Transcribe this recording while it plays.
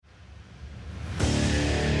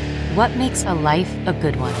What makes a life a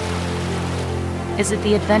good one? Is it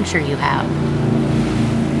the adventure you have?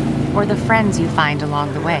 Or the friends you find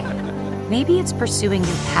along the way? Maybe it's pursuing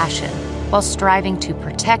your passion while striving to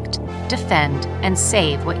protect, defend, and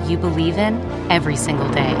save what you believe in every single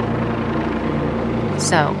day.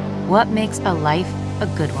 So, what makes a life a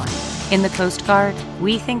good one? In the Coast Guard,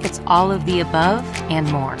 we think it's all of the above and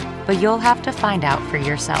more, but you'll have to find out for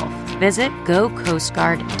yourself. Visit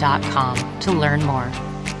gocoastguard.com to learn more.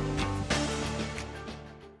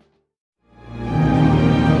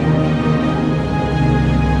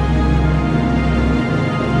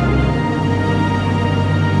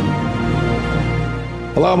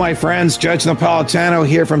 Hello, my friends. Judge Napolitano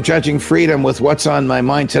here from Judging Freedom with What's on My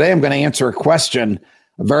Mind. Today, I'm going to answer a question,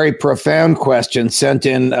 a very profound question sent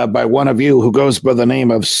in by one of you who goes by the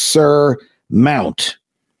name of Sir Mount.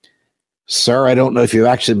 Sir, I don't know if you've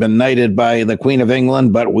actually been knighted by the Queen of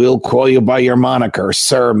England, but we'll call you by your moniker,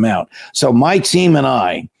 Sir Mount. So my team and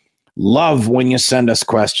I love when you send us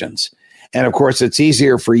questions. And of course, it's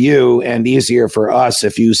easier for you and easier for us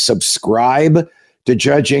if you subscribe to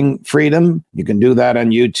Judging Freedom. You can do that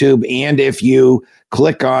on YouTube. And if you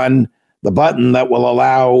click on the button that will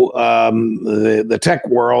allow the tech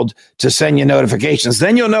world to send you notifications,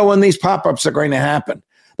 then you'll know when these pop-ups are going to happen.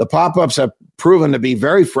 The pop-ups have proven to be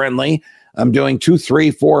very friendly. I'm doing 2,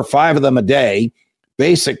 3, 4, 5 of them a day.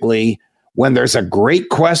 Basically, when there's a great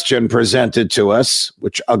question presented to us,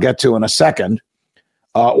 which I'll get to in a second,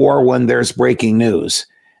 or when there's breaking news.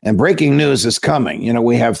 And breaking news is coming. You know,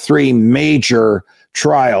 we have 3 major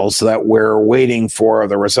trials that we're waiting for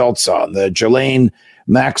the results on. The Ghislaine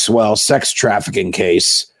Maxwell sex trafficking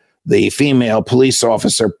case, the female police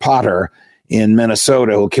officer Potter in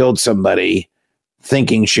Minnesota who killed somebody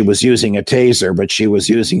thinking she was using a taser, but she was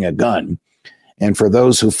using a gun. And for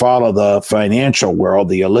those who follow the financial world,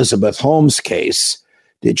 the Elizabeth Holmes case,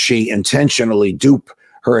 did she intentionally dupe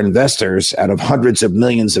her investors out of hundreds of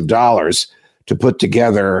millions of dollars to put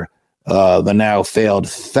together the now failed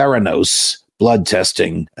Theranos blood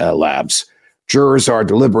testing labs? Jurors are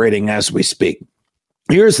deliberating as we speak.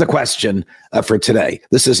 Here's the question for today.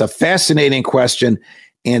 This is a fascinating question,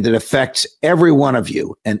 and it affects every one of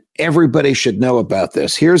you, and everybody should know about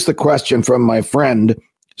this. Here's the question from my friend,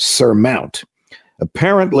 Sir Mount.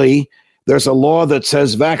 Apparently, there's a law that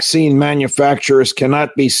says vaccine manufacturers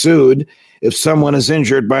cannot be sued if someone is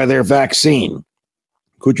injured by their vaccine.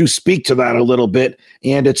 Could you speak to that a little bit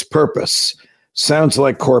and its purpose? Sounds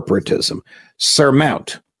like corporatism. Sir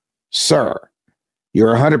Mount, sir,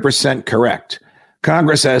 you're 100% correct.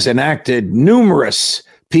 Congress has enacted numerous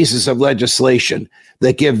pieces of legislation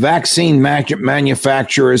that give vaccine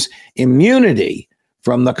manufacturers immunity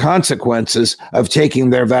from the consequences of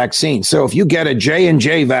taking their vaccine. So if you get a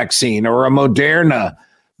J&J vaccine or a Moderna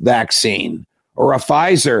vaccine or a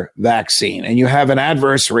Pfizer vaccine and you have an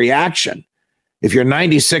adverse reaction, if your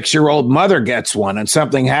 96-year-old mother gets one and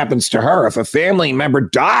something happens to her, if a family member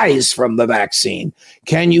dies from the vaccine,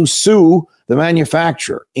 can you sue the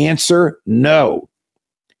manufacturer? Answer, no.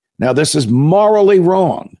 Now, this is morally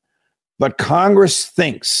wrong, but Congress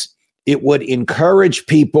thinks it would encourage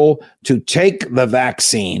people to take the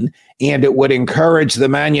vaccine, and it would encourage the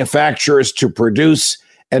manufacturers to produce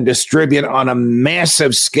and distribute on a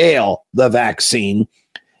massive scale the vaccine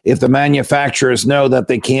if the manufacturers know that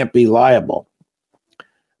they can't be liable.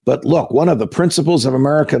 But look, one of the principles of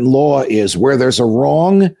American law is where there's a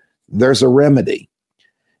wrong, there's a remedy.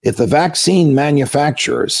 If the vaccine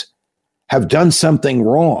manufacturers have done something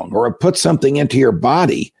wrong or have put something into your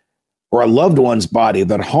body or a loved one's body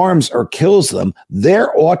that harms or kills them, there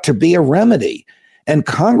ought to be a remedy. And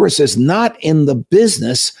Congress is not in the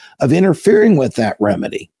business of interfering with that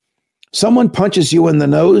remedy. Someone punches you in the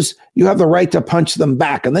nose, you have the right to punch them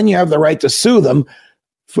back, and then you have the right to sue them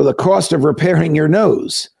for the cost of repairing your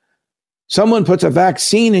nose. Someone puts a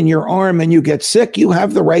vaccine in your arm and you get sick, you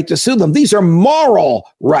have the right to sue them. These are moral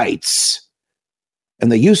rights. And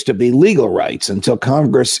they used to be legal rights until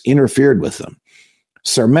Congress interfered with them.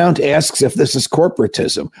 Sir Mount asks if this is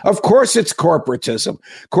corporatism. Of course it's corporatism.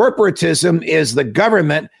 Corporatism is the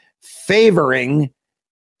government favoring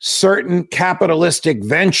certain capitalistic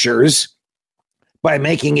ventures by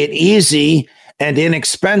making it easy and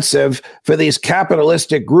inexpensive for these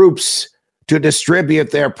capitalistic groups to distribute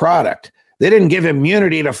their product. They didn't give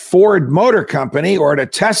immunity to Ford Motor Company or to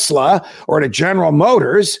Tesla or to General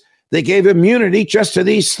Motors. They gave immunity just to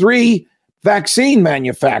these 3 vaccine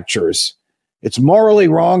manufacturers. It's morally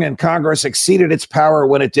wrong, and Congress exceeded its power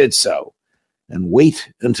when it did so. And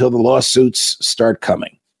wait until the lawsuits start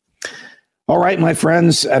coming. All right, my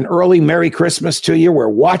friends, an early Merry Christmas to you. We're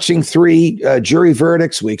watching 3 jury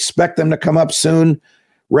verdicts. We expect them to come up soon.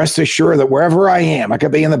 rest assured that wherever I am, I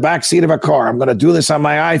could be in the back seat of a car. I'm going to do this on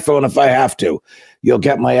my iPhone if I have to. You'll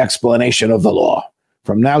get my explanation of the law.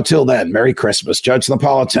 From now till then, Merry Christmas. Judge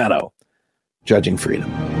Napolitano, Judging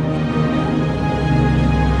Freedom.